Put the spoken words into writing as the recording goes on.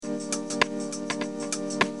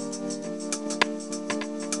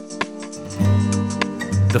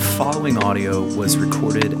The following audio was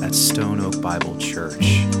recorded at Stone Oak Bible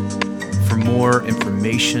Church. For more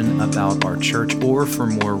information about our church or for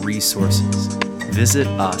more resources, visit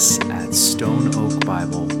us at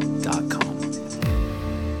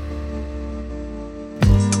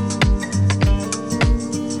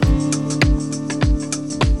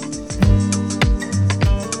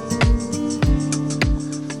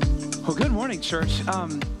Well, good morning, church.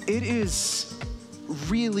 It is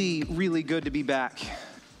really, really good to be back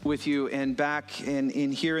with you and back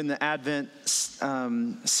in here in the Advent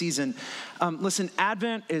season. Listen,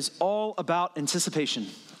 Advent is all about anticipation,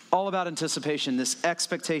 this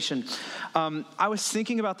expectation. I was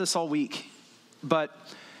thinking about this all week, but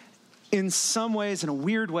in some ways, in a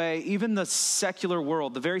weird way, even the secular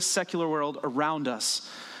world, the very secular world around us,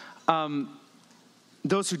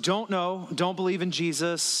 those who don't know, don't believe in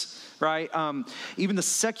Jesus, right? Even the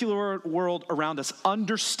secular world around us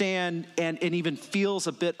understand and even feels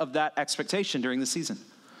a bit of that expectation during the season.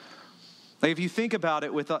 Like if you think about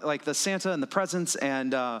it with like the Santa and the presents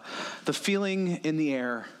and the feeling in the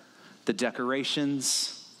air, the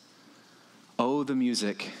decorations, the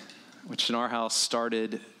music, which in our house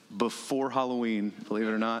started before Halloween, believe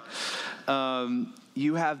it or not.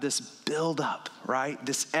 You have this buildup, right?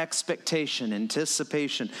 This expectation,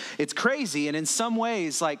 anticipation. It's crazy, and in some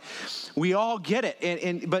ways, like, we all get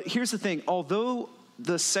it. But here's the thing. Although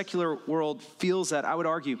the secular world feels that, I would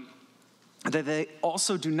argue that they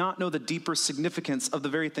also do not know the deeper significance of the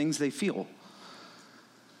very things they feel.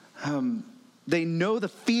 They know the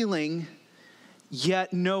feeling,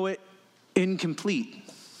 yet know it incomplete.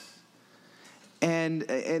 And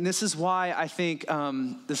this is why I think,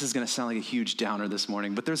 this is going to sound like a huge downer this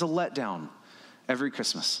morning, but there's a letdown every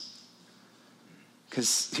Christmas.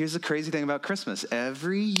 Because here's the crazy thing about Christmas.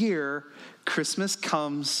 Every year, Christmas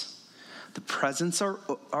comes, the presents are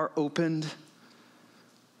opened,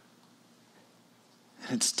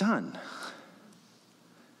 and it's done.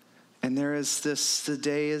 And there is this, the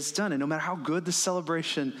day is done. And no matter how good the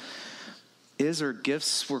celebration is, or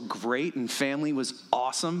gifts were great and family was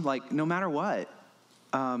awesome, like no matter what,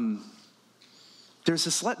 there's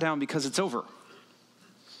this letdown because it's over.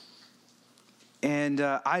 And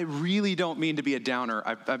I really don't mean to be a downer.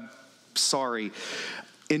 I'm sorry.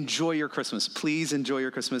 Enjoy your Christmas. Please enjoy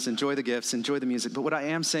your Christmas. Enjoy the gifts. Enjoy the music. But what I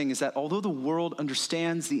am saying is that although the world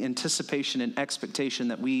understands the anticipation and expectation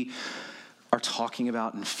that we are talking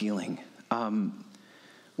about and feeling,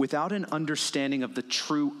 without an understanding of the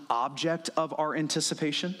true object of our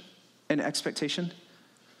anticipation and expectation,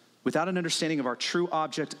 without an understanding of our true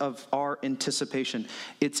object of our anticipation,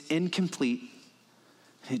 it's incomplete.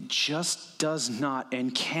 It just does not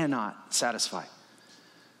and cannot satisfy.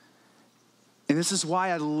 And this is why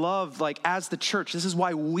I love, like as the church, this is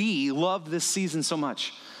why we love this season so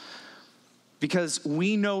much. Because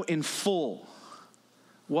we know in full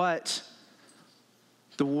what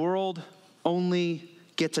the world only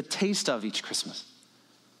gets a taste of each Christmas.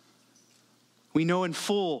 We know in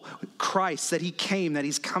full Christ, that he came, that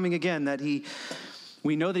he's coming again,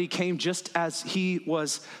 we know that he came just as he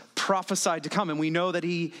was prophesied to come, and we know that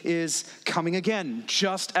he is coming again,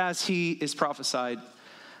 just as he is prophesied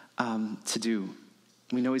to do.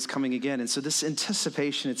 We know he's coming again, and so this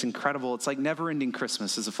anticipation, it's incredible. It's like never-ending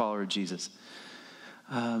Christmas as a follower of Jesus.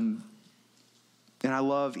 And I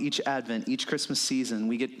love each Advent, each Christmas season,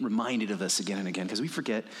 we get reminded of this again and again, because we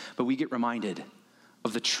forget, but we get reminded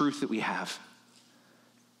of the truth that we have.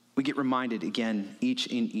 We get reminded again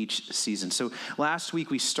in each season. So last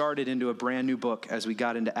week we started into a brand new book as we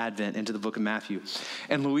got into Advent, into the book of Matthew.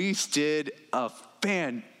 And Luis did a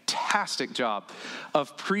fantastic job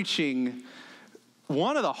of preaching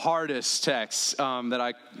one of the hardest texts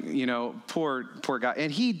that poor guy.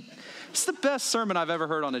 And it's the best sermon I've ever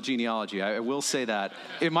heard on a genealogy. I will say that.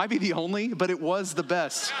 It might be the only, but it was the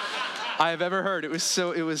best I have ever heard. It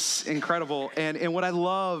was incredible. And what I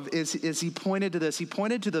love is he pointed to this. He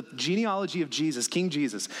pointed to the genealogy of Jesus, King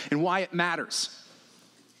Jesus, and why it matters.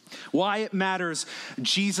 Why it matters,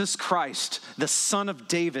 Jesus Christ, the son of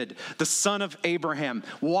David, the son of Abraham.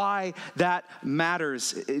 Why that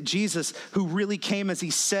matters. Jesus, who really came as he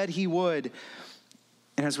said he would.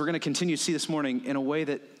 And as we're going to continue to see this morning, in a way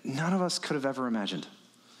that none of us could have ever imagined.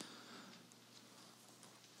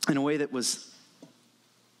 In a way that was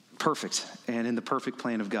perfect and in the perfect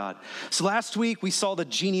plan of God. So last week we saw the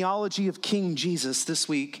genealogy of King Jesus. This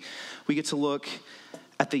week we get to look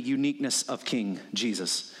at the uniqueness of King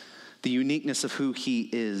Jesus, the uniqueness of who he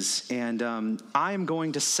is. And I am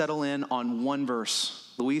going to settle in on one verse.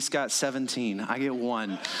 Luis got 17. I get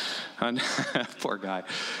one. Poor guy.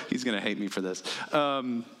 He's going to hate me for this.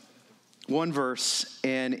 one verse,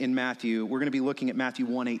 and in Matthew, we're going to be looking at Matthew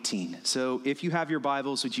 1:18. So if you have your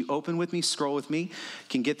Bibles, would you open with me, scroll with me? You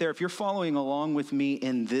can get there. If you're following along with me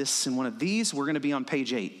in one of these, we're going to be on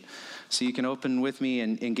page 8. So you can open with me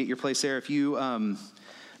and get your place there. If you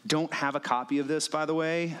don't have a copy of this, by the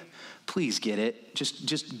way, please get it.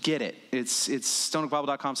 Just get it. It's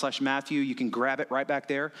stoneoakbible.com/Matthew. You can grab it right back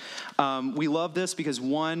there. We love this because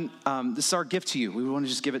this is our gift to you. We want to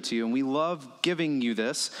just give it to you. And we love giving you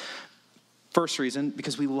this. First reason,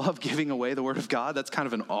 because we love giving away the Word of God. That's kind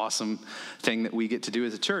of an awesome thing that we get to do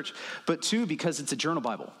as a church. But two, because it's a journal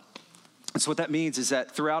Bible. And so what that means is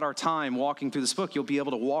that throughout our time walking through this book, you'll be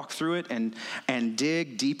able to walk through it and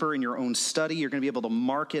dig deeper in your own study. You're going to be able to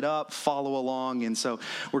mark it up, follow along. And so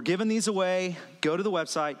we're giving these away. Go to the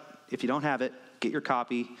website. If you don't have it, get your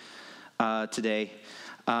copy today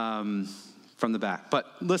from the back. But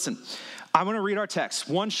listen, I want to read our text.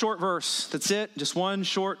 One short verse. That's it. Just one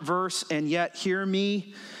short verse. And yet, hear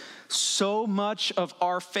me. So much of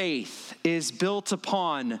our faith is built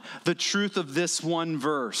upon the truth of this one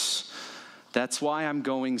verse. That's why I'm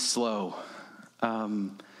going slow.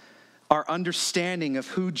 Our understanding of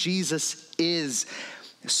who Jesus is,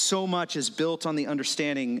 so much is built on the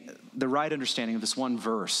right understanding of this one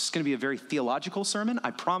verse. It's going to be a very theological sermon.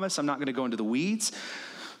 I promise I'm not going to go into the weeds.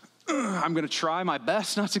 I'm going to try my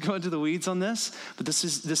best not to go into the weeds on this, but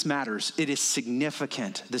this matters. It is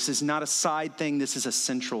significant. This is not a side thing. This is a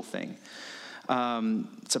central thing.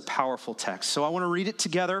 It's a powerful text. So I want to read it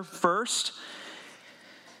together first,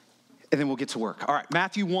 and then we'll get to work. All right,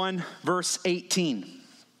 Matthew 1, verse 18.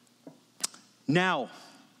 Now,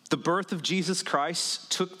 the birth of Jesus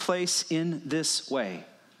Christ took place in this way.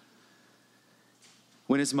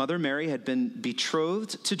 When his mother Mary had been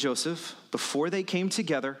betrothed to Joseph, before they came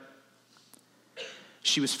together,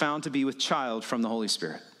 she was found to be with child from the Holy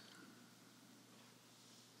Spirit.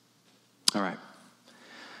 All right.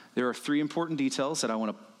 There are 3 important details that I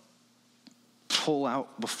want to pull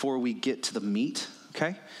out before we get to the meat,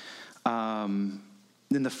 okay?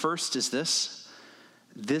 Then the first is this.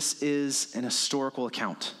 This is an historical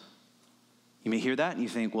account. You may hear that and you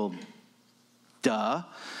think, well, duh.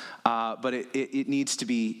 But it needs to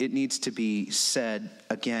be said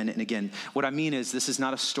again and again. What I mean is, this is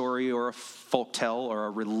not a story or a folktale or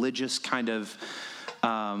a religious kind of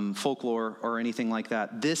folklore or anything like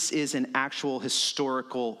that. This is an actual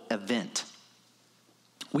historical event.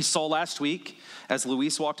 We saw last week, as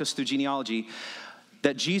Luis walked us through genealogy,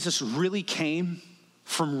 that Jesus really came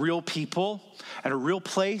from real people at a real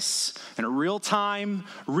place, in a real time,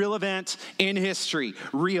 real event in history,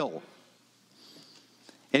 real.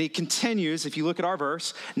 And he continues, if you look at our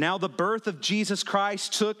verse, now the birth of Jesus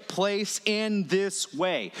Christ took place in this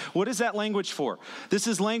way. What is that language for? This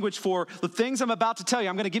is language for the things I'm about to tell you.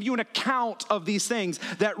 I'm going to give you an account of these things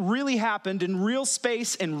that really happened in real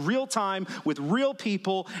space, in real time, with real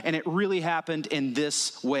people, and it really happened in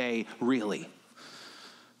this way, really.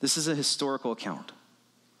 This is a historical account.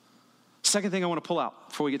 Second thing I want to pull out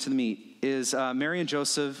before we get to the meat is Mary and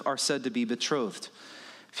Joseph are said to be betrothed.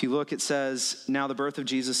 If you look, it says, now the birth of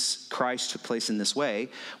Jesus Christ took place in this way,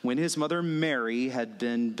 when his mother Mary had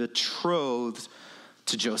been betrothed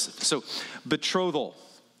to Joseph. So betrothal,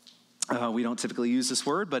 we don't typically use this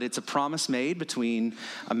word, but it's a promise made between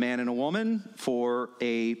a man and a woman for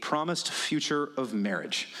a promised future of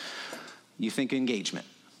marriage. You think engagement,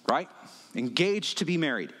 right? Engaged to be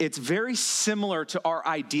married. It's very similar to our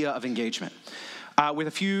idea of engagement, with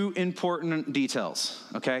a few important details,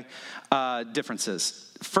 okay? Differences.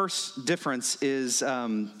 First difference is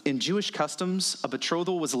in Jewish customs, a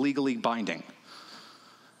betrothal was legally binding.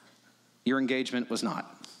 Your engagement was not.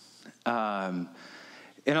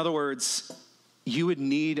 In other words, you would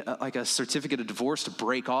need like a certificate of divorce to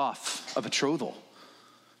break off a betrothal.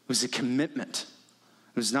 It was a commitment.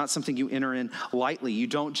 It was not something you enter in lightly. You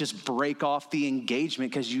don't just break off the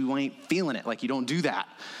engagement because you ain't feeling it. Like, you don't do that.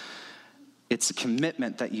 It's a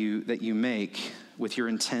commitment that you make with your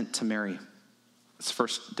intent to marry. That's the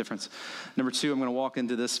first difference. Number 2, I'm going to walk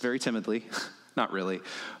into this very timidly. Not really.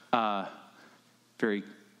 Very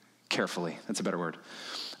carefully. That's a better word.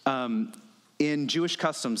 In Jewish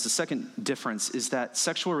customs, the second difference is that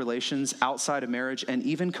sexual relations outside of marriage and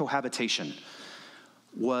even cohabitation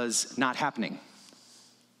was not happening.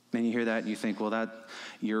 And you hear that and you think, well,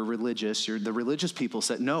 you're religious. The religious people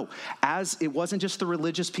said no. As it wasn't just the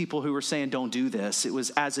religious people who were saying don't do this. It was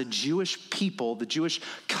as a Jewish people, the Jewish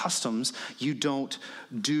customs, you don't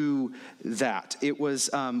do that. It was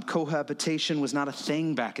cohabitation was not a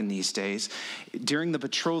thing back in these days. During the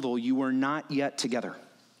betrothal, you were not yet together.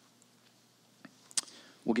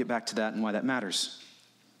 We'll get back to that and why that matters.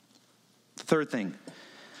 The third thing,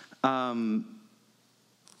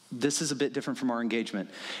 This is a bit different from our engagement.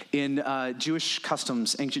 In Jewish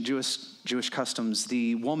customs, ancient Jewish customs,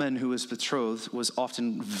 the woman who was betrothed was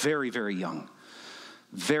often very, very young.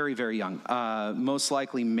 Very, very young. Most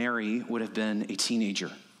likely Mary would have been a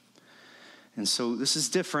teenager. And so this is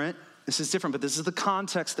different. But this is the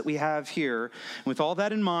context that we have here. And with all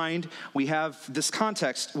that in mind, we have this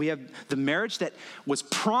context. We have the marriage that was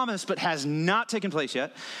promised but has not taken place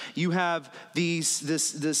yet. You have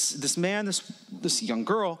this man, this young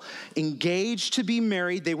girl, engaged to be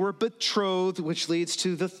married. They were betrothed, which leads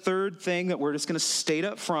to the third thing that we're just going to state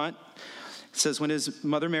up front. It says when his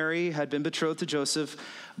mother Mary had been betrothed to Joseph,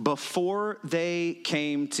 before they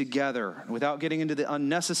came together. Without getting into the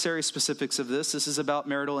unnecessary specifics of this is about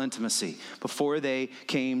marital intimacy. Before they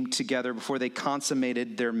came together, before they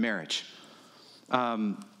consummated their marriage.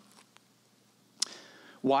 Why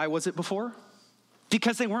was it before?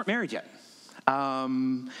 Because they weren't married yet.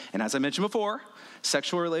 And as I mentioned before,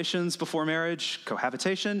 sexual relations before marriage,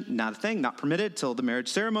 cohabitation, not a thing, not permitted till the marriage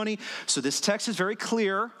ceremony. So this text is very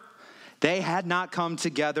clear. They had not come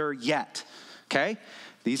together yet, okay?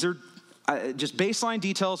 These are just baseline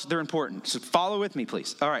details. They're important. So follow with me,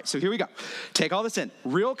 please. All right, so here we go. Take all this in.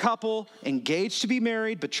 Real couple, engaged to be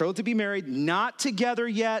married, betrothed to be married, not together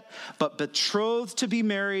yet, but betrothed to be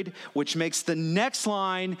married, which makes the next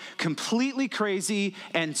line completely crazy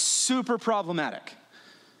and super problematic.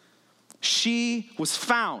 She was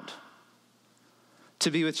found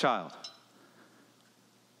to be with child.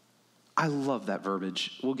 I love that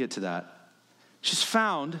verbiage. We'll get to that. She's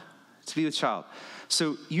found to be with child.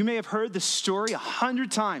 So you may have heard this story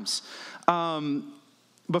 100 times.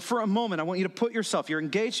 But for a moment, I want you to put yourself, you're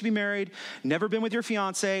engaged to be married, never been with your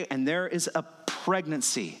fiance, and there is a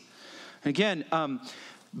pregnancy. And again,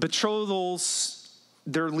 betrothals,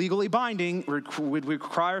 they're legally binding, would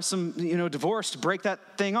require some, divorce to break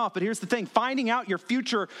that thing off. But here's the thing, finding out your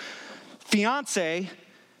future fiance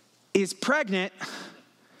is pregnant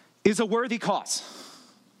is a worthy cause.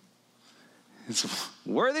 It's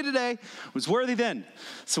worthy today, was worthy then.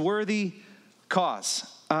 It's a worthy cause.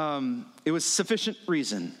 It was sufficient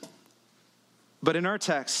reason. But in our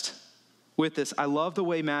text, with this, I love the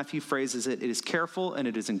way Matthew phrases it. It is careful and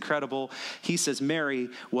it is incredible. He says Mary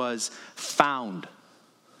was found.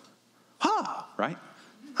 Right?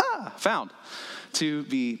 Found to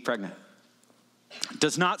be pregnant.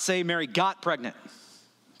 Does not say Mary got pregnant.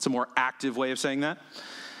 It's a more active way of saying that.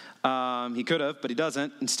 He could have, but he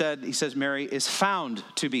doesn't. Instead, he says Mary is found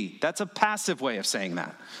to be. That's a passive way of saying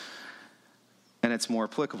that. And it's more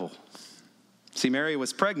applicable. See, Mary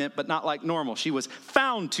was pregnant, but not like normal. She was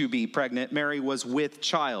found to be pregnant. Mary was with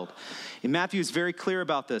child. And Matthew is very clear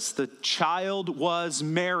about this. The child was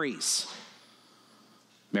Mary's.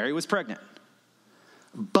 Mary was pregnant.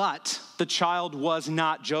 But the child was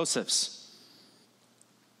not Joseph's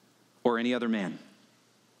or any other man.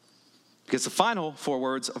 Because the final 4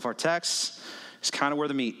 words of our text is kind of where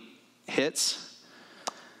the meat hits,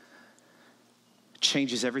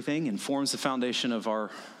 changes everything, and forms the foundation of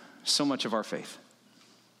so much of our faith.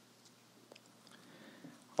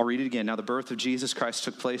 I'll read it again. Now the birth of Jesus Christ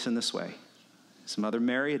took place in this way. His mother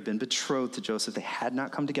Mary had been betrothed to Joseph. They had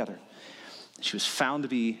not come together. She was found to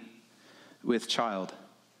be with child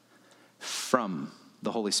from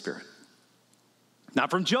the Holy Spirit. Not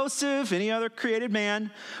from Joseph, any other created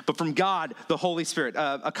man, but from God, the Holy Spirit.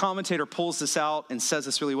 A commentator pulls this out and says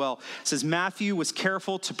this really well. It says, Matthew was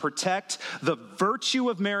careful to protect the virtue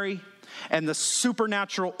of Mary and the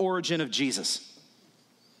supernatural origin of Jesus.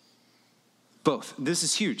 Both. This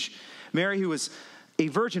is huge. Mary, who was a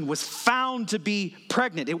virgin, was found to be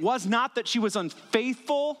pregnant. It was not that she was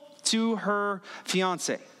unfaithful to her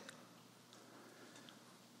fiance.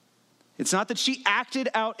 It's not that she acted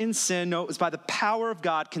out in sin. No, it was by the power of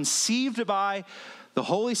God, conceived by the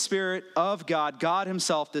Holy Spirit of God, God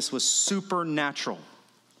himself. This was supernatural.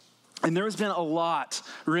 And there has been a lot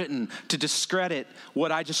written to discredit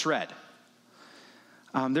what I just read.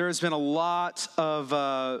 There has been a lot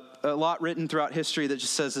written throughout history that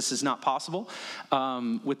just says this is not possible.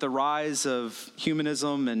 With the rise of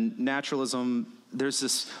humanism and naturalism, there's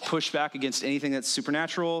this pushback against anything that's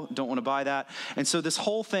supernatural. Don't want to buy that. And so this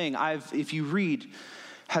whole thing, if you read,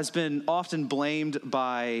 has been often blamed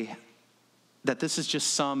by that this is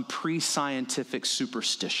just some pre-scientific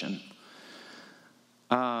superstition.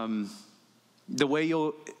 The way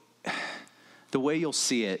you'll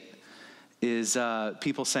see it is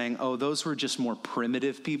people saying, oh, those were just more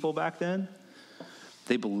primitive people back then.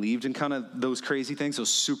 They believed in kind of those crazy things,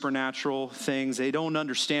 those supernatural things. They don't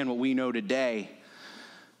understand what we know today.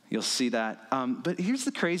 You'll see that. But here's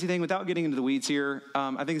the crazy thing, without getting into the weeds here,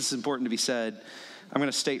 I think this is important to be said. I'm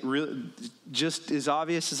going to state just as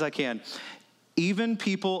obvious as I can. Even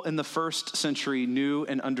people in the first century knew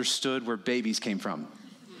and understood where babies came from.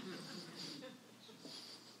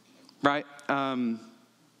 Right? A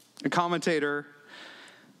commentator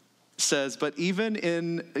says, but even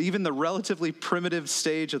the relatively primitive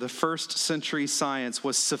stage of the first century science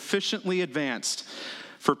was sufficiently advanced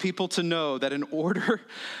for people to know that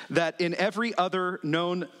in every other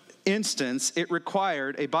known instance, it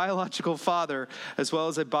required a biological father as well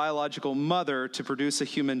as a biological mother to produce a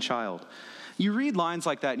human child. You read lines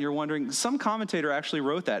like that and you're wondering, some commentator actually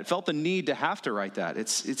wrote that, felt the need to have to write that.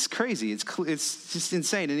 It's crazy, it's just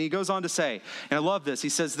insane. And he goes on to say, and I love this, he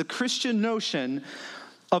says, the Christian notion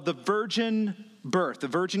of the virgin birth, the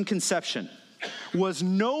virgin conception, was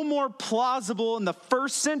no more plausible in the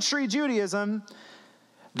first century Judaism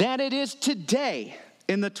than it is today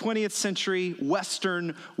in the 20th century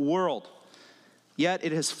Western world. Yet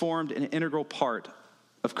it has formed an integral part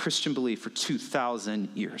of Christian belief for 2,000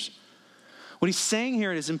 years. What he's saying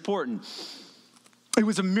here is important. It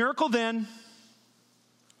was a miracle then,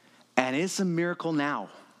 and it's a miracle now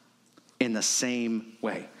in the same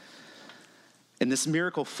way. And this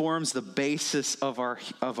miracle forms the basis of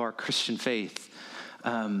our Christian faith.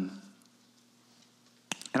 And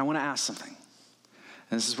I want to ask something.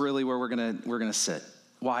 And this is really where we're gonna sit.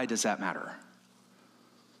 Why does that matter?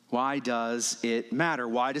 Why does it matter?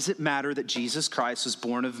 Why does it matter that Jesus Christ was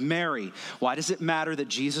born of Mary? Why does it matter that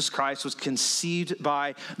Jesus Christ was conceived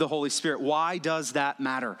by the Holy Spirit? Why does that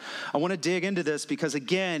matter? I want to dig into this because,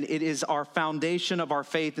 again, it is our foundation of our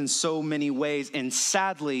faith in so many ways. And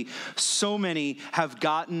sadly, so many have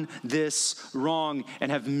gotten this wrong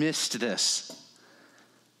and have missed this.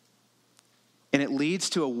 And it leads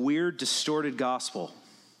to a weird, distorted gospel.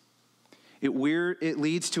 It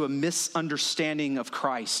leads to a misunderstanding of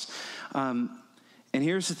Christ. And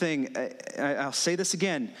here's the thing, I'll say this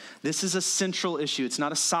again. This is a central issue. It's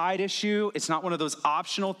not a side issue. It's not one of those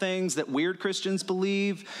optional things that weird Christians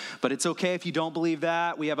believe, but it's okay if you don't believe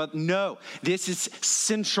that. No, this is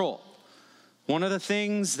central. One of the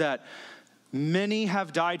things that many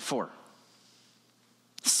have died for.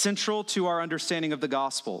 Central to our understanding of the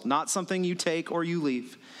gospel. Not something you take or you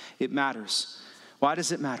leave. It matters. Why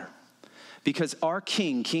does it matter? Because our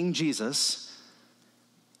King, King Jesus,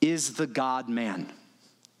 is the God-man.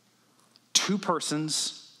 Two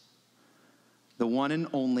persons, the one and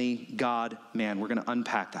only God-man. We're going to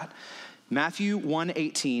unpack that. Matthew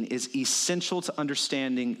 1:18 is essential to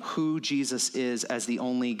understanding who Jesus is as the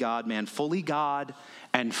only God-man. Fully God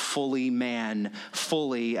and fully man,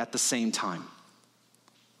 fully at the same time.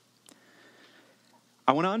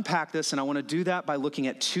 I want to unpack this, and I want to do that by looking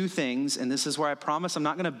at two things, and this is where I promise I'm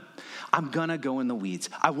going to go in the weeds.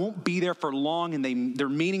 I won't be there for long, and they're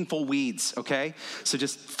meaningful weeds, okay? So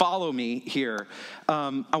just follow me here. I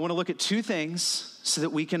want to look at two things so that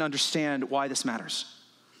we can understand why this matters.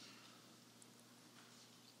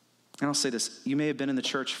 And I'll say this, you may have been in the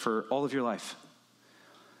church for all of your life.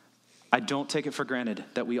 I don't take it for granted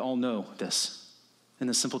that we all know this and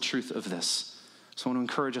the simple truth of this. So I want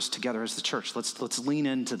to encourage us together as the church. Let's lean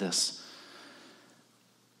into this.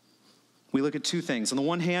 We look at two things. On the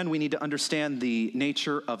one hand, we need to understand the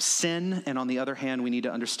nature of sin, and on the other hand, we need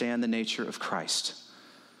to understand the nature of Christ.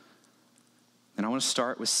 And I want to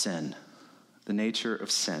start with sin, the nature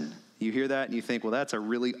of sin. You hear that and you think, well, that's a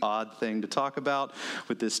really odd thing to talk about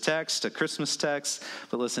with this text, a Christmas text.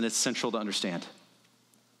 But listen, it's central to understand.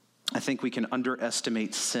 I think we can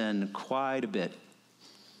underestimate sin quite a bit.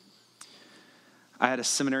 I had a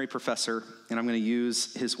seminary professor, and I'm going to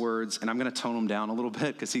use his words, and I'm going to tone him down a little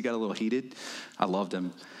bit because he got a little heated. I loved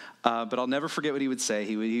him. But I'll never forget what he would say.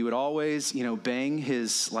 He would always, bang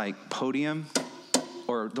his podium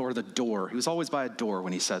or the door. He was always by a door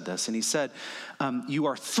when he said this. And he said, you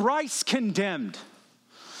are thrice condemned.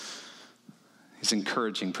 He's an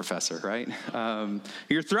encouraging professor, right?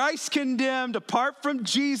 You're thrice condemned. Apart from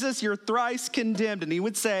Jesus, you're thrice condemned. And he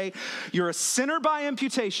would say, you're a sinner by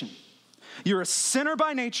imputation. You're a sinner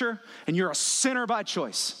by nature, and you're a sinner by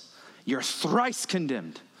choice. You're thrice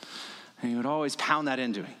condemned. And he would always pound that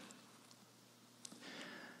into me.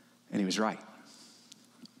 And he was right.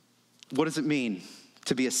 What does it mean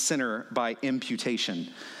to be a sinner by imputation?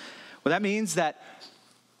 Well, that means that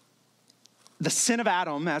the sin of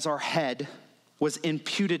Adam as our head was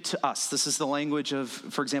imputed to us. This is the language of,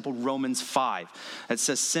 for example, Romans 5. It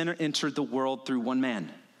says, sin entered the world through one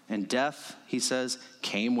man, and death, he says,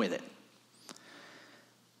 came with it.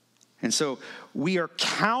 And so we are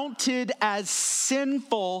counted as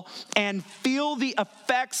sinful and feel the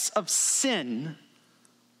effects of sin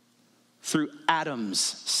through Adam's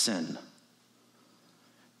sin.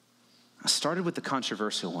 I started with the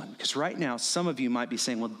controversial one because right now some of you might be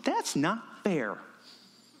saying, well, that's not fair.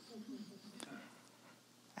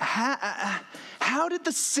 How did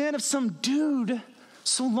the sin of some dude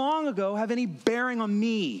so long ago have any bearing on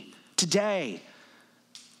me today?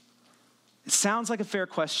 It sounds like a fair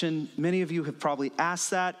question. Many of you have probably asked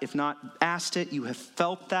that. If not asked it, you have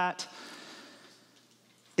felt that.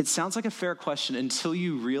 It sounds like a fair question until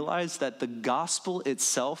you realize that the gospel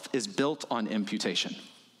itself is built on imputation.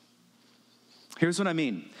 Here's what I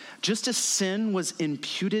mean. Just as sin was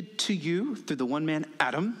imputed to you through the one man,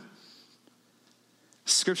 Adam,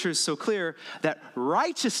 Scripture is so clear that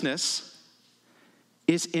righteousness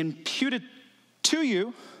is imputed to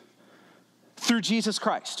you through Jesus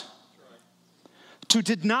Christ. To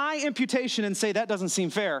deny imputation and say that doesn't seem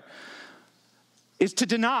fair is to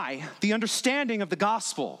deny the understanding of the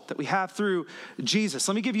gospel that we have through Jesus.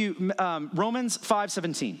 Let me give you Romans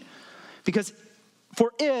 5:17.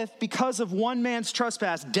 Because of one man's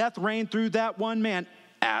trespass, death reigned through that one man,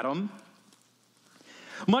 Adam,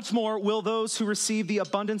 much more will those who receive the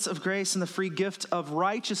abundance of grace and the free gift of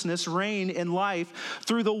righteousness reign in life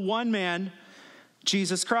through the one man,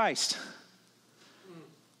 Jesus Christ.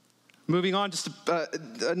 Moving on, just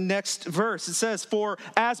next verse, it says, for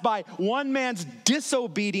as by one man's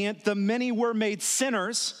disobedience the many were made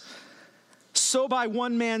sinners, so by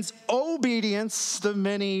one man's obedience the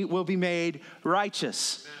many will be made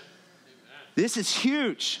righteous. Amen. This is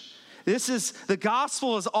huge. The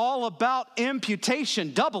gospel is all about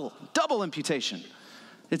imputation, double imputation.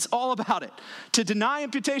 It's all about it. To deny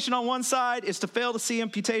imputation on one side is to fail to see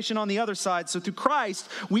imputation on the other side. So through Christ,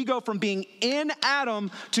 we go from being in Adam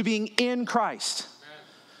to being in Christ. Amen.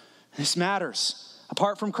 This matters.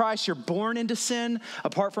 Apart from Christ, you're born into sin.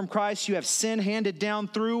 Apart from Christ, you have sin handed down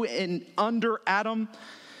through and under Adam.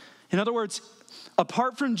 In other words,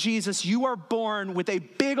 apart from Jesus, you are born with a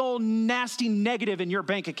big old nasty negative in your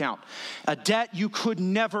bank account, a debt you could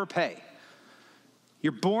never pay.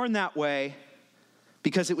 You're born that way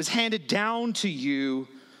because it was handed down to you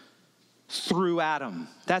through Adam.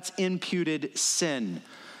 That's imputed sin.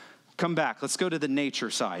 Come back. Let's go to the nature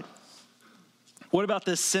side. What about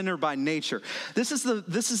this sinner by nature? This is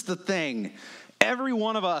the thing. Every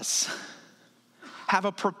one of us have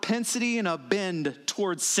a propensity and a bend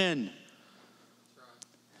towards sin.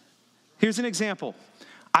 Here's an example.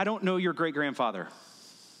 I don't know your great-grandfather,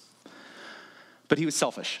 but he was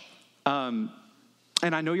selfish.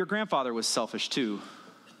 And I know your grandfather was selfish too.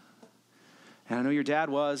 And I know your dad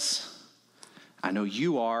was. I know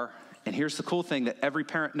you are. And here's the cool thing that every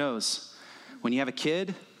parent knows. When you have a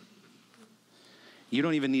kid, you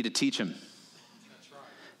don't even need to teach them. That's right.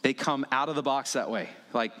 They come out of the box that way.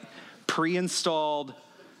 Like pre-installed,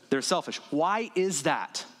 they're selfish. Why is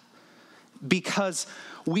that? Because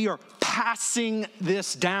we are passing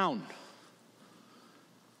this down.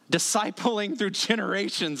 Discipling through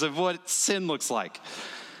generations of what sin looks like.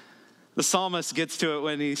 The psalmist gets to it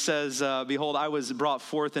when he says, behold, I was brought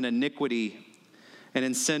forth in iniquity, and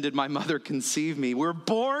in sin did my mother conceive me. We're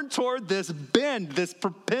born toward this bend, this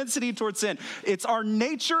propensity toward sin. Our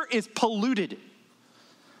nature is polluted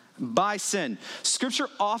by sin. Scripture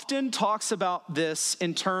often talks about this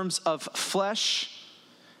in terms of flesh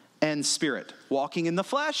and spirit. Walking in the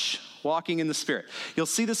flesh, walking in the spirit. You'll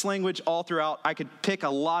see this language all throughout. I could pick a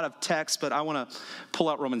lot of text, but I want to pull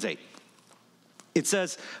out Romans 8. It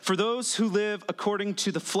says, for those who live according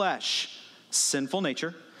to the flesh, sinful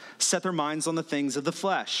nature, set their minds on the things of the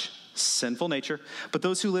flesh, sinful nature. But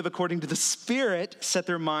those who live according to the Spirit set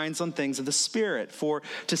their minds on things of the Spirit. For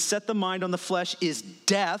to set the mind on the flesh is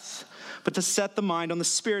death, but to set the mind on the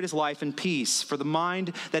Spirit is life and peace. For the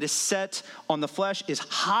mind that is set on the flesh is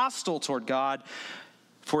hostile toward God,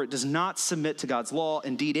 for it does not submit to God's law.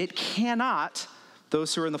 Indeed, it cannot.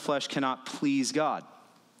 Those who are in the flesh cannot please God.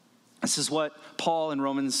 This is what Paul in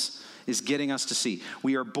Romans is getting us to see.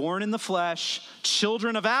 We are born in the flesh,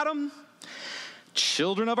 children of Adam,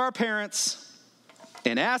 children of our parents,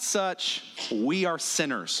 and as such, we are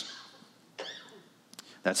sinners.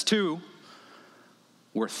 That's 2.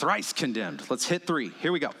 We're thrice condemned. Let's hit 3.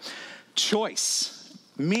 Here we go. Choice,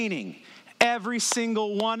 meaning every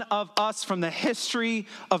single one of us from the history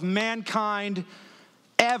of mankind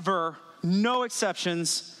ever, no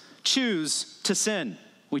exceptions, choose to sin.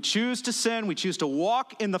 We choose to sin. We choose to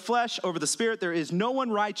walk in the flesh over the Spirit. There is no one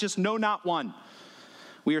righteous, no, not one.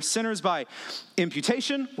 We are sinners by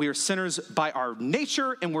imputation. We are sinners by our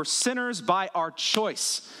nature, and we're sinners by our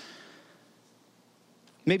choice.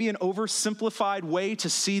 Maybe an oversimplified way to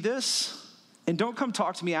see this and don't come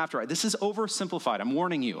talk to me after. This is oversimplified. I'm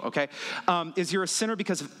warning you, okay? Is you're a sinner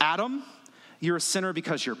because of Adam, you're a sinner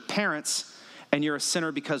because your parents, and you're a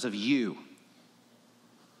sinner because of you.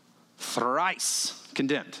 Thrice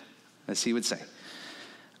condemned, as he would say.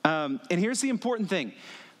 And here's the important thing.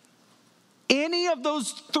 Any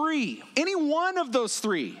one of those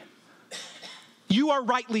three, you are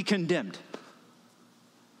rightly condemned.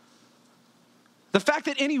 The fact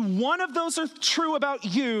that any one of those are true about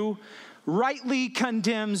you rightly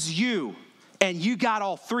condemns you. And you got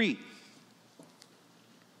all three.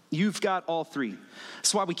 You've got all three.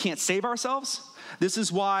 That's why we can't save ourselves. This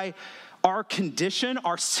is why our condition,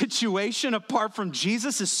 our situation apart from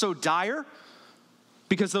Jesus is so dire,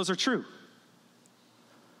 because those are true.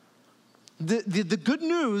 The good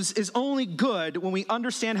news is only good when we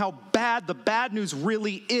understand how bad the bad news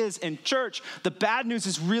really is. In church, the bad news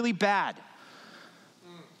is really bad.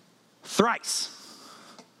 Thrice.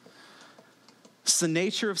 It's the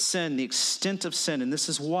nature of sin, the extent of sin. And this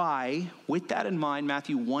is why, with that in mind,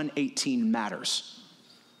 Matthew 1:18 matters.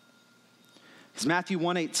 Because Matthew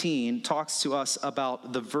 1:18 talks to us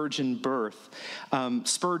about the virgin birth.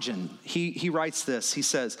 Spurgeon, he writes this. He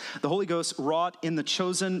says, the Holy Ghost wrought in the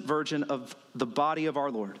chosen virgin of the body of our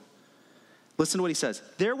Lord. Listen to what he says.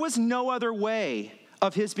 There was no other way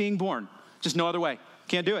of his being born. Just no other way.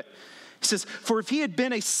 Can't do it. He says, for if he had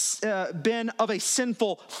been of a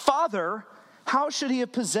sinful father, how should he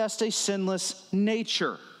have possessed a sinless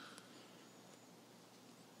nature?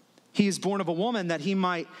 He is born of a woman that he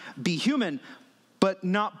might be human, but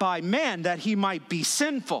not by man that he might be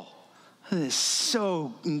sinful. This is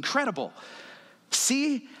so incredible.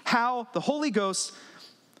 See how the Holy Ghost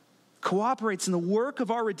cooperates in the work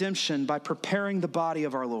of our redemption by preparing the body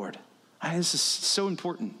of our Lord. This is so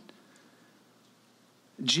important.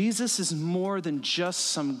 Jesus is more than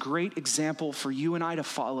just some great example for you and I to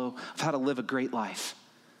follow of how to live a great life.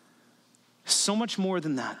 So much more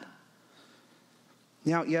than that.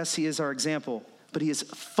 Now, yes, he is our example, but he is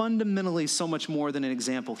fundamentally so much more than an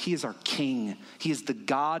example. He is our king. He is the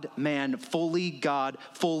God-man,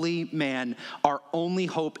 fully man, our only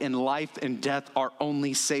hope in life and death, our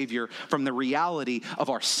only Savior from the reality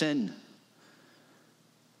of our sin.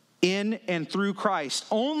 In and through Christ.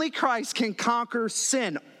 Only Christ can conquer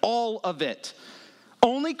sin, all of it.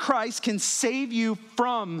 Only Christ can save you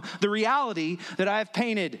from the reality that I have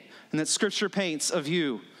painted and that Scripture paints of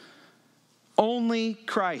you. Only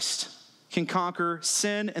Christ can conquer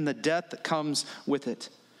sin and the death that comes with it.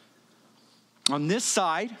 On this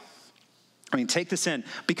side, take this in.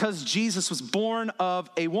 Because Jesus was born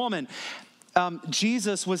of a woman,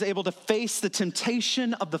 Jesus was able to face the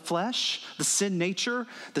temptation of the flesh, the sin nature,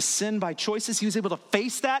 the sin by choices. He was able to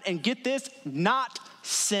face that and get this, not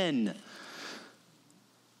sin.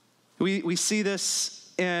 We see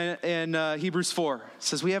this in Hebrews 4. It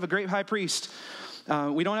says we have a great high priest.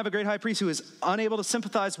 We don't have a great high priest who is unable to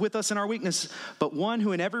sympathize with us in our weakness, but one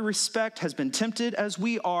who in every respect has been tempted as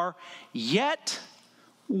we are, yet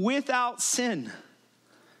without sin.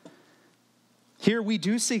 Here we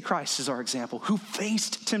do see Christ as our example, who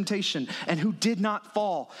faced temptation and who did not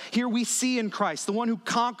fall. Here we see in Christ the one who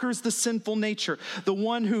conquers the sinful nature, the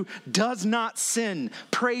one who does not sin.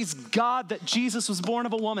 Praise God that Jesus was born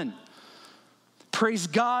of a woman. Praise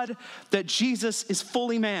God that Jesus is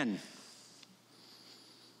fully man.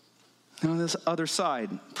 And on this other side,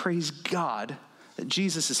 praise God that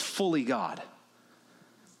Jesus is fully God.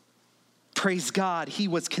 Praise God, he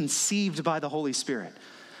was conceived by the Holy Spirit.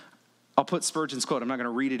 I'll put Spurgeon's quote. I'm not going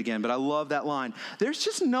to read it again, but I love that line. There's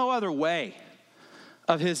just no other way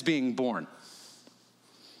of his being born.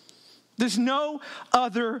 There's no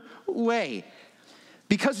other way.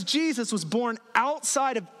 Because Jesus was born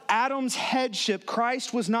outside of Adam's headship,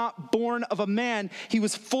 Christ was not born of a man. He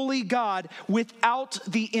was fully God without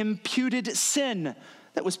the imputed sin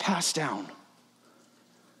that was passed down.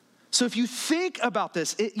 So if you think about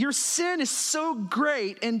this, your sin is so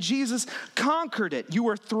great and Jesus conquered it. You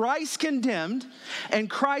were thrice condemned and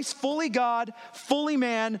Christ, fully God, fully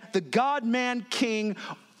man, the God-man king,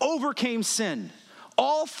 overcame sin.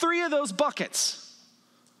 All three of those buckets.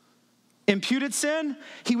 Imputed sin,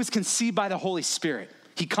 he was conceived by the Holy Spirit.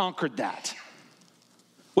 He conquered that.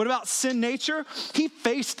 What about sin nature? He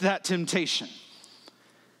faced that temptation.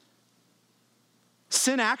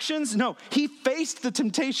 Sin actions? No, he faced the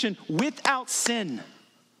temptation without sin.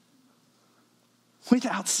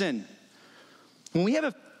 Without sin. When we have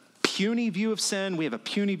a puny view of sin, we have a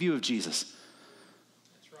puny view of Jesus.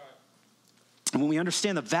 That's right. And when we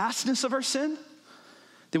understand the vastness of our sin,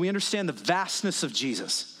 then we understand the vastness of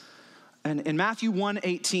Jesus. And in Matthew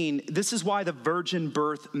 1:18, this is why the virgin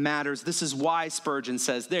birth matters. This is why Spurgeon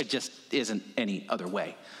says there just isn't any other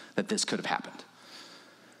way that this could have happened.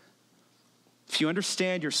 If you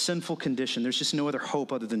understand your sinful condition, there's just no other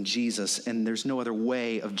hope other than Jesus, and there's no other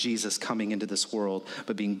way of Jesus coming into this world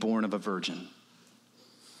but being born of a virgin.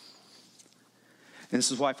 And this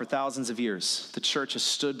is why for thousands of years, the church has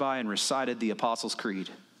stood by and recited the Apostles' Creed.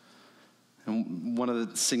 And one of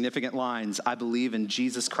the significant lines, I believe in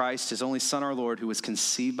Jesus Christ, his only Son, our Lord, who was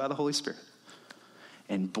conceived by the Holy Spirit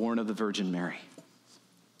and born of the Virgin Mary.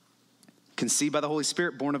 Conceived by the Holy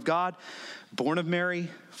Spirit, born of God, born of Mary,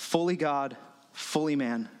 fully God, fully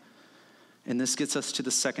man. And this gets us to the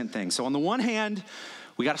second thing. So on the one hand,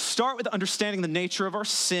 we got to start with understanding the nature of our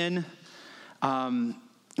sin.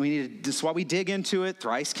 This is why we dig into it.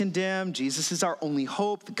 Thrice condemned. Jesus is our only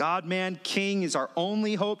hope. The God-man King is our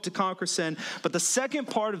only hope to conquer sin. But the second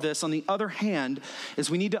part of this, on the other hand, is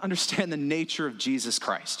we need to understand the nature of Jesus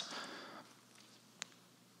Christ.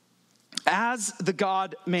 As the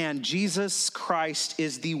God-man, Jesus Christ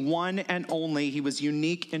is the one and only. He was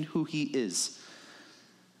unique in who he is.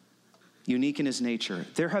 Unique in his nature.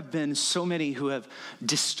 There have been so many who have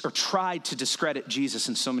tried to discredit Jesus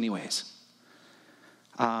in so many ways.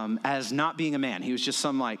 As not being a man. He was just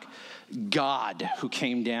some like God who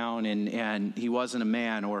came down and he wasn't a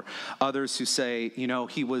man. Or others who say,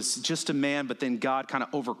 he was just a man, but then God kind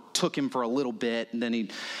of overtook him for a little bit. And then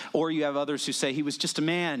or you have others who say he was just a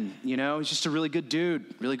man, he's just a really good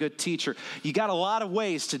dude, really good teacher. You got a lot of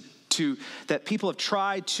ways to that people have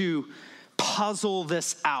tried to puzzle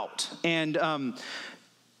this out. And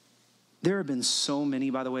there have been so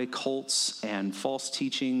many, by the way, cults and false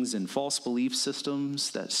teachings and false belief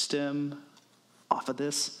systems that stem off of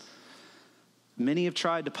this. Many have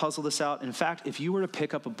tried to puzzle this out. In fact, if you were to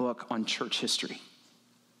pick up a book on church history,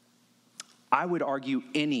 I would argue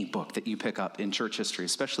any book that you pick up in church history,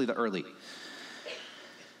 especially the early,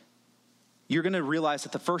 you're going to realize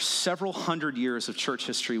that the first several hundred years of church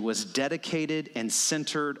history was dedicated and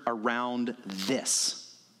centered around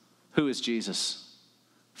this. Who is Jesus?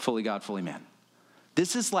 Fully God, fully man.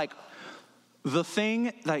 This is like the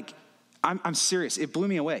thing, like, I'm serious. It blew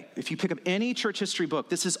me away. If you pick up any church history book,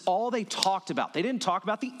 this is all they talked about. They didn't talk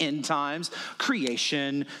about the end times,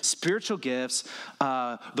 creation, spiritual gifts,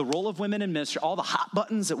 the role of women in ministry, all the hot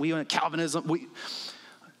buttons that we in Calvinism,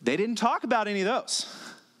 they didn't talk about any of those.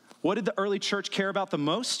 What did the early church care about the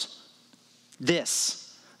most?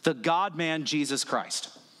 This, the God-man, Jesus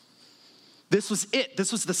Christ. This was it.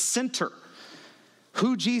 This was the center.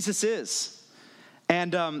 Who Jesus is.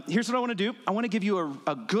 And here's what I want to do. I want to give you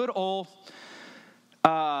a good old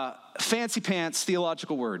fancy pants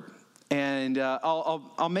theological word. And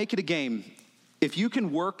I'll make it a game. If you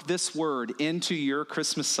can work this word into your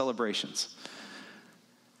Christmas celebrations,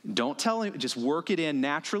 don't tell anyone, just work it in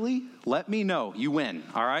naturally. Let me know. You win,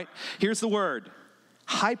 all right? Here's the word.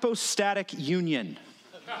 Hypostatic union.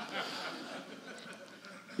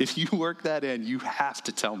 If you work that in, you have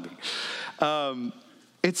to tell me.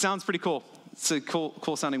 It sounds pretty cool. It's a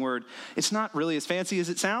cool sounding word. It's not really as fancy as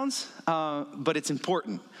it sounds, but it's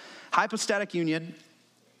important. Hypostatic union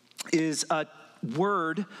is a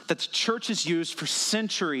word that the church has used for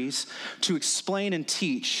centuries to explain and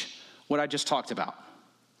teach what I just talked about.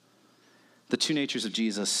 The two natures of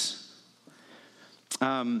Jesus.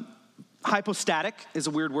 Hypostatic is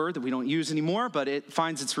a weird word that we don't use anymore, but it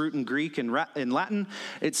finds its root in Greek and in Latin.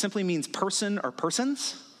 It simply means person or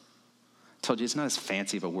persons. I told you it's not as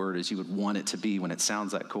fancy of a word as you would want it to be when it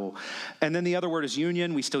sounds that cool. And then the other word is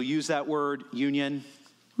union. We still use that word, union,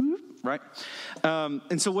 right?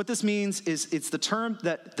 And so what this means is it's the term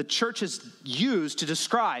that the church has used to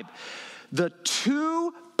describe the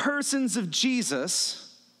two persons of Jesus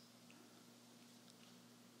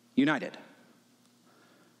united.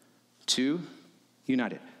 Two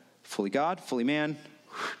united. Fully God, fully man.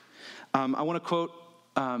 I want to quote,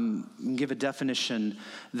 give a definition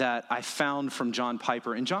that I found from John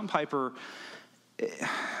Piper. And John Piper,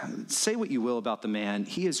 say what you will about the man,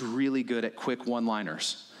 he is really good at quick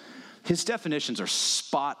one-liners. His definitions are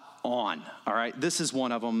spot on, all right? This is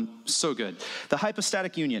one of them, so good. The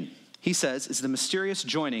hypostatic union, he says, is the mysterious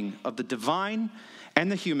joining of the divine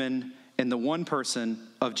and the human in the one person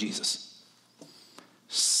of Jesus.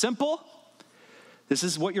 Simple. This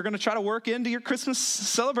is what you're going to try to work into your Christmas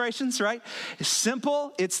celebrations, right? It's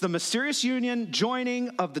simple. It's the mysterious union, joining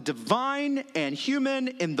of the divine and human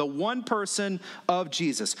in the one person of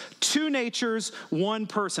Jesus. Two natures, one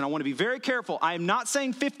person. I want to be very careful. I am not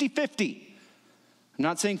saying 50-50. I'm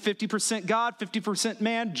not saying 50% God, 50%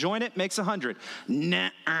 man. Join it, makes 100.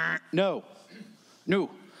 No.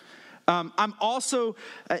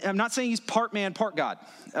 I'm not saying he's part man, part God.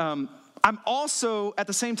 I'm also, at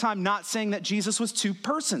the same time, not saying that Jesus was two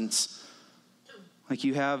persons. Like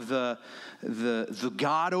you have the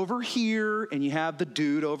God over here and you have the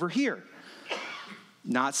dude over here.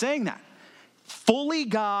 Not saying that. Fully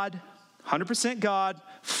God, 100% God,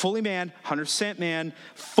 fully man, 100% man,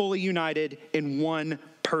 fully united in one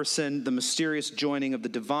person, the mysterious joining of the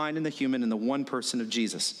divine and the human in the one person of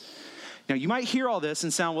Jesus. Now, you might hear all this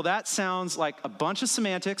and sound, well, that sounds like a bunch of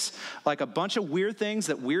semantics, like a bunch of weird things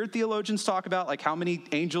that weird theologians talk about, like how many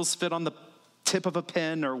angels fit on the tip of a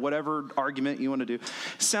pen or whatever argument you want to do.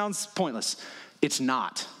 It sounds pointless. It's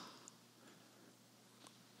not.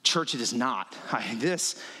 Church, it is not.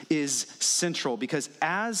 This is central because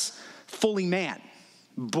as fully man,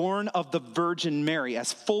 born of the Virgin Mary,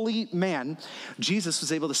 as fully man, Jesus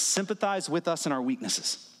was able to sympathize with us in our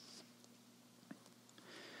weaknesses.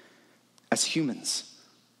 As humans,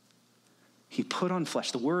 he put on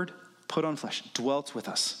flesh. The word put on flesh, dwelt with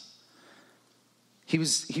us.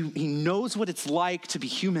 He knows what it's like to be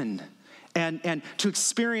human and to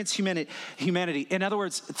experience humanity. In other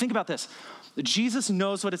words, think about this. Jesus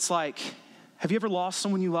knows what it's like. Have you ever lost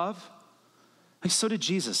someone you love? Like, so did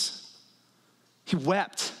Jesus. He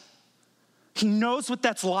wept. He knows what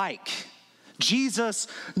that's like. Jesus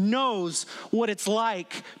knows what it's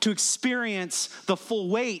like to experience the full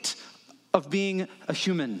weight of being a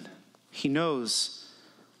human. He knows.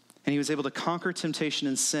 And he was able to conquer temptation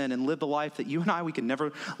and sin and live the life that you and I, we could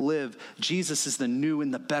never live. Jesus is the new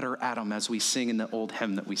and the better Adam, as we sing in the old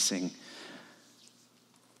hymn that we sing.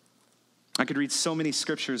 I could read so many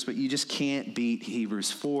scriptures, but you just can't beat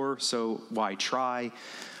Hebrews 4, so why try?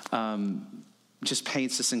 Just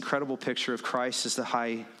paints this incredible picture of Christ as the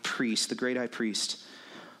high priest, the great high priest,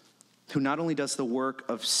 who not only does the work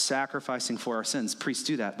of sacrificing for our sins, priests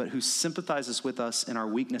do that, but who sympathizes with us in our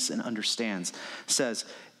weakness and understands. Says,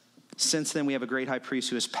 since then we have a great high priest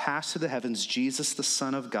who has passed through the heavens, Jesus, the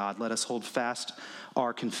Son of God. Let us hold fast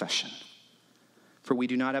our confession. For we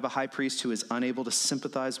do not have a high priest who is unable to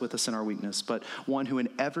sympathize with us in our weakness, but one who in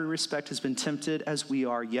every respect has been tempted as we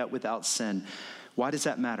are, yet without sin. Why does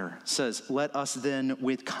that matter? It says, let us then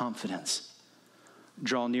with confidence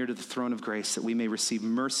draw near to the throne of grace that we may receive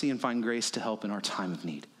mercy and find grace to help in our time of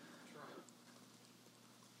need.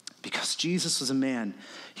 Because Jesus was a man,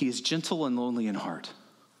 he is gentle and lowly in heart.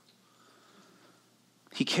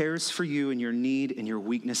 He cares for you and your need and your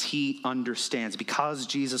weakness. He understands. Because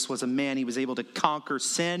Jesus was a man, he was able to conquer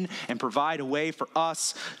sin and provide a way for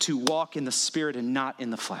us to walk in the Spirit and not in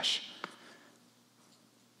the flesh.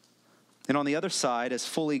 And on the other side, as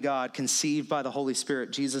fully God, conceived by the Holy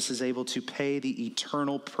Spirit, Jesus is able to pay the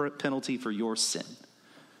eternal penalty for your sin.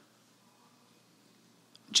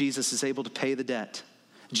 Jesus is able to pay the debt.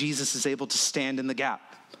 Jesus is able to stand in the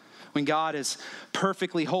gap. When God is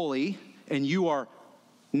perfectly holy and you are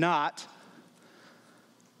not,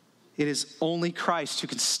 it is only Christ who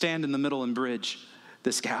can stand in the middle and bridge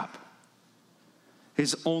this gap. It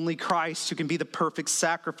is only Christ who can be the perfect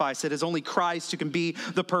sacrifice. It is only Christ who can be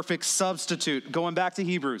the perfect substitute. Going back to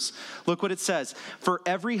Hebrews, look what it says. For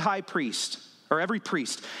every high priest, or every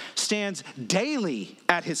priest, stands daily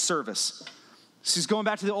at his service. This is going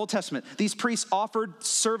back to the Old Testament. These priests offered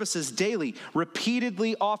services daily,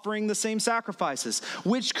 repeatedly offering the same sacrifices,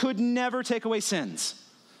 which could never take away sins.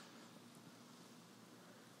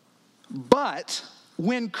 But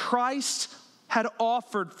when Christ had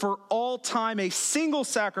offered for all time a single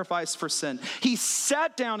sacrifice for sin, he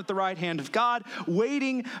sat down at the right hand of God,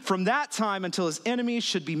 waiting from that time until his enemies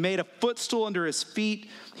should be made a footstool under his feet.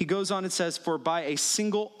 He goes on and says, for by a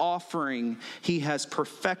single offering, he has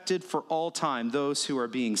perfected for all time those who are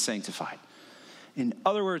being sanctified. In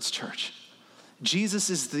other words, church, Jesus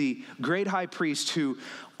is the great high priest who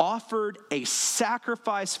offered a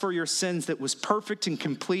sacrifice for your sins that was perfect and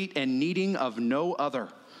complete and needing of no other.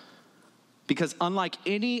 Because unlike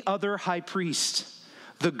any other high priest,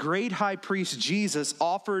 the great high priest Jesus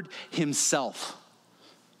offered himself.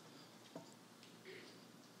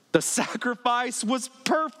 The sacrifice was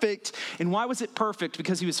perfect. And why was it perfect?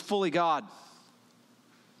 Because he was fully God.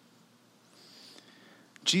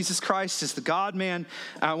 Jesus Christ is the God-man.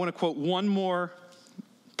 I want to quote one more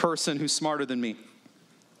person who's smarter than me.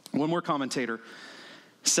 One more commentator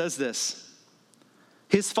says this.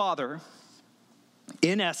 His Father,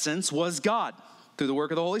 in essence, was God through the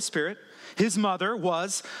work of the Holy Spirit. His mother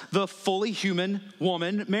was the fully human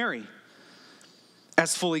woman, Mary.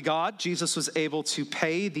 As fully God, Jesus was able to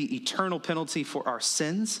pay the eternal penalty for our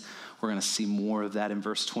sins. We're going to see more of that in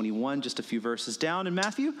verse 21, just a few verses down in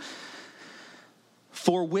Matthew.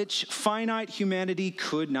 For which finite humanity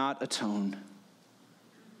could not atone.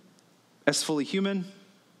 As fully human,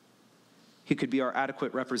 he could be our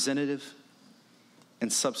adequate representative and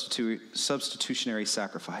substitutionary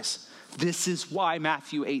sacrifice. This is why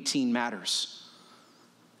Matthew 18 matters.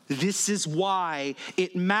 This is why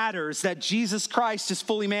it matters that Jesus Christ is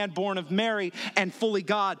fully man, born of Mary, and fully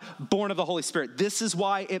God, born of the Holy Spirit. This is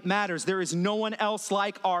why it matters. There is no one else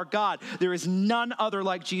like our God. There is none other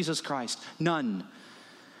like Jesus Christ. None.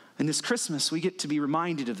 And this Christmas, we get to be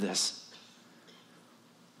reminded of this.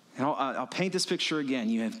 And I'll paint this picture again.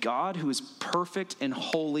 You have God who is perfect and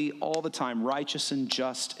holy all the time, righteous and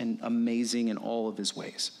just and amazing in all of his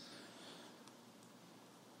ways.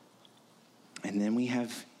 And then we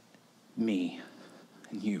have me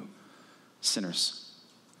and you, sinners,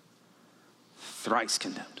 thrice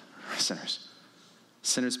condemned sinners.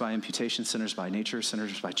 Sinners by imputation, sinners by nature,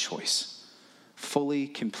 sinners by choice. Fully,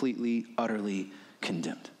 completely, utterly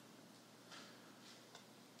condemned.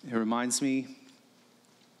 It reminds me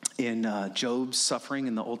in Job's suffering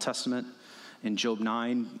in the Old Testament, in Job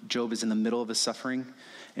 9, Job is in the middle of his suffering,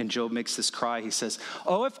 and Job makes this cry. He says,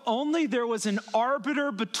 "Oh, if only there was an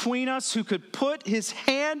arbiter between us who could put his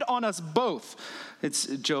hand on us both." It's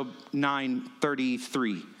Job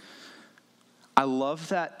 9:33. I love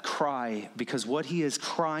that cry because what he is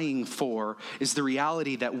crying for is the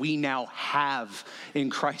reality that we now have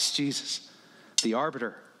in Christ Jesus, the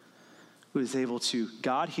arbiter who is able to,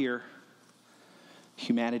 God here,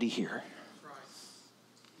 humanity here.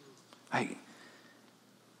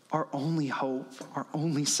 Our only hope, our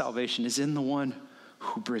only salvation is in the one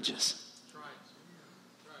who bridges.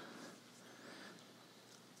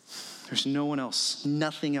 There's no one else,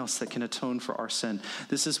 nothing else that can atone for our sin.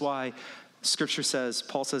 This is why Scripture says,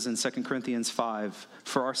 Paul says in 2 Corinthians 5,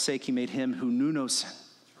 for our sake he made him who knew no sin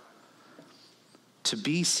to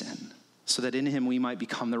be sin, so that in him we might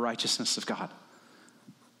become the righteousness of God.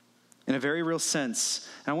 In a very real sense,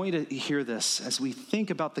 and I want you to hear this as we think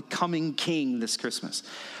about the coming King this Christmas.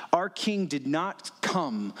 Our King did not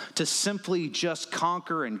come to simply just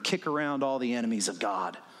conquer and kick around all the enemies of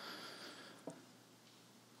God,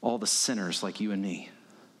 all the sinners like you and me.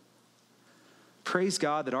 Praise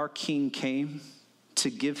God that our King came to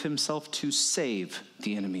give himself to save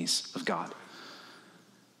the enemies of God,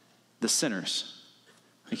 the sinners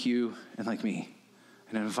like you and like me,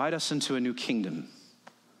 and invite us into a new kingdom.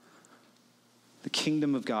 The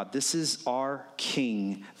kingdom of God. This is our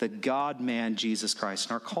King, the God-man, Jesus Christ.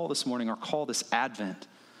 And our call this morning, our call this Advent,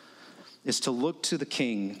 is to look to the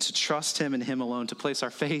King, to trust him and him alone, to place our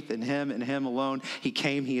faith in him and him alone. He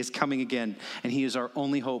came, he is coming again, and he is our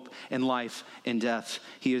only hope in life and death.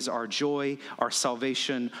 He is our joy, our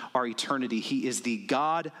salvation, our eternity. He is the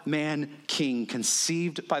God-man King,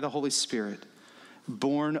 conceived by the Holy Spirit,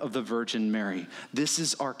 born of the Virgin Mary. This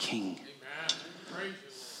is our King.